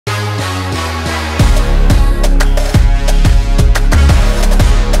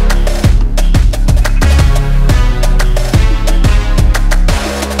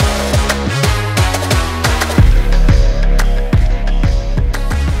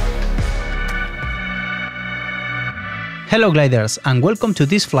Hello gliders, and welcome to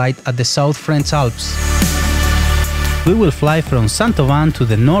this flight at the South French Alps. We will fly from St Auban to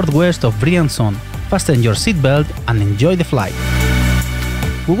the northwest of Briançon. Fasten your seatbelt and enjoy the flight.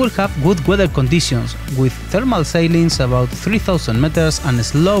 We will have good weather conditions, with thermal sailings about 3000 meters and a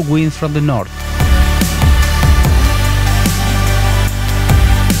slow wind from the north.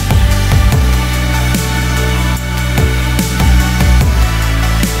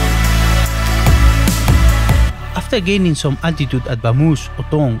 After gaining some altitude at Bamouche,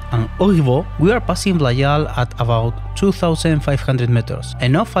 Oton and Orivo, we are passing Blayal at about 2500 meters,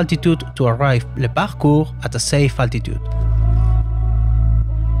 enough altitude to arrive Le Parcours at a safe altitude.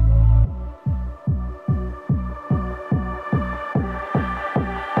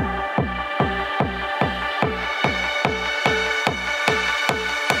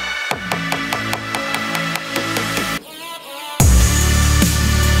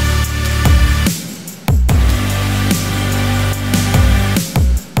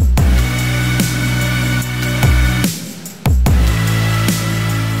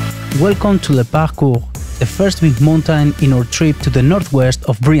 Welcome to Le Parcours, the first big mountain in our trip to the northwest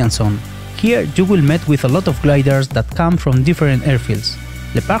of Briançon. Here you will meet with a lot of gliders that come from different airfields.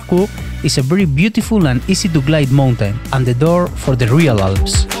 Le Parcours is a very beautiful and easy to glide mountain and the door for the real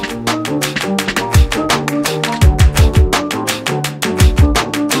Alps.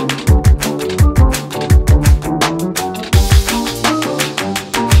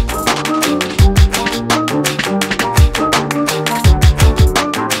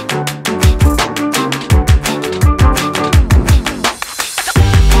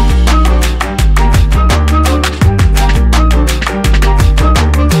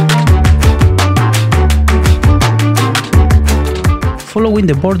 Following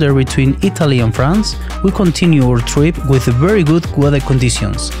the border between Italy and France, we continue our trip with very good weather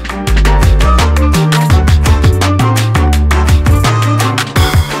conditions.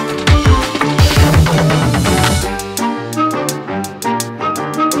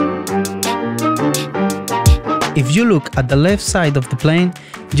 If you look at the left side of the plane,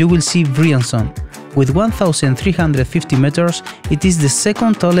 you will see Briançon. With 1350 meters, it is the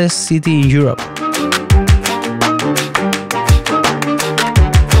second tallest city in Europe.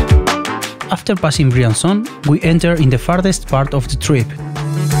 After passing Briançon, we enter in the farthest part of the trip.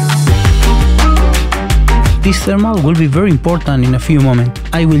 This thermal will be very important in a few moments.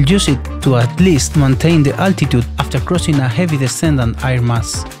 I will use it to at least maintain the altitude after crossing a heavy descendant air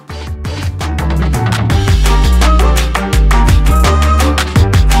mass.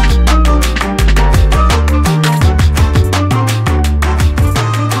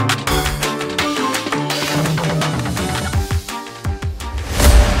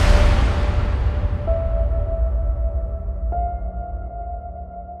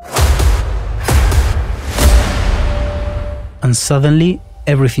 And suddenly,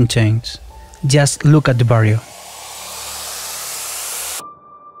 everything changed. Just look at the E-Vario.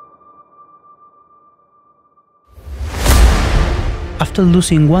 After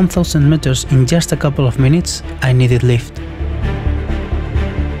losing 1000 meters in just a couple of minutes, I needed lift.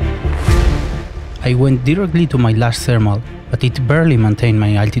 I went directly to my last thermal, but it barely maintained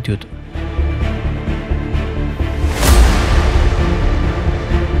my altitude.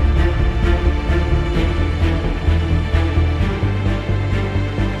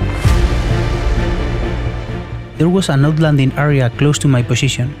 There was an outlanding area close to my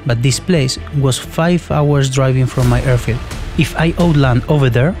position, but this place was 5 hours driving from my airfield. If I outland over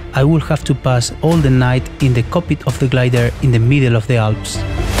there, I would have to pass all the night in the cockpit of the glider in the middle of the Alps.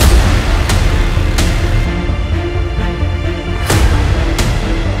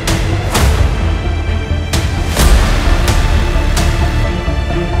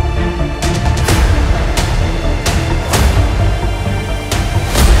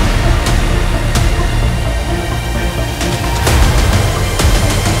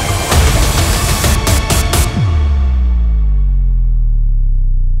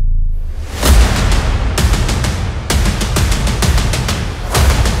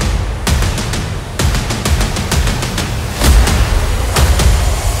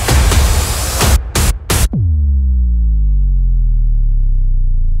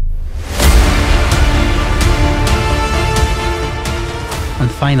 And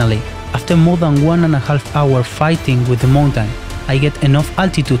finally, after more than 1.5 hours fighting with the mountain, I get enough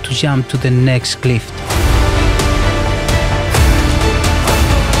altitude to jump to the next cliff.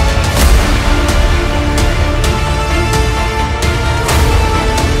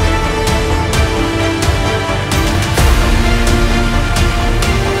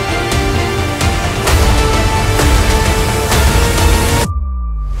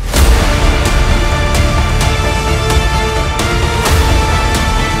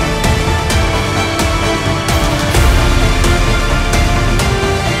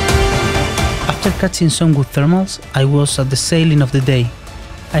 After catching some good thermals, I was at the sailing of the day.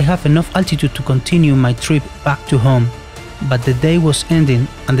 I have enough altitude to continue my trip back to home, but the day was ending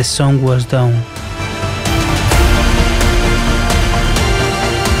and the sun was down.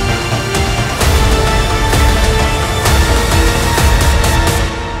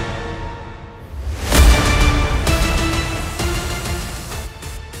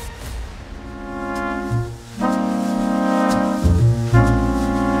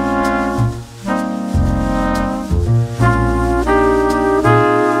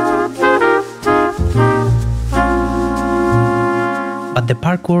 But the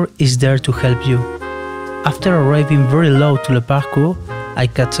parkour is there to help you. After arriving very low to the parkour, I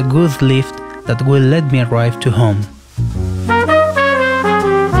catch a good lift that will let me arrive to home.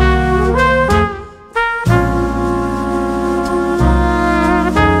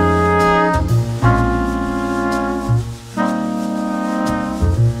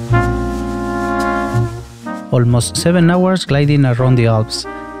 Almost 7 hours gliding around the Alps.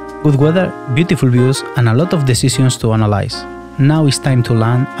 Good weather, beautiful views, and a lot of decisions to analyze. Now it's time to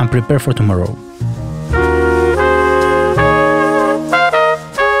land and prepare for tomorrow.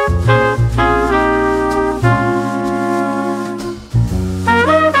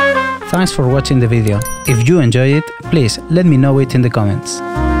 Thanks for watching the video. If you enjoyed it, please let me know it in the comments.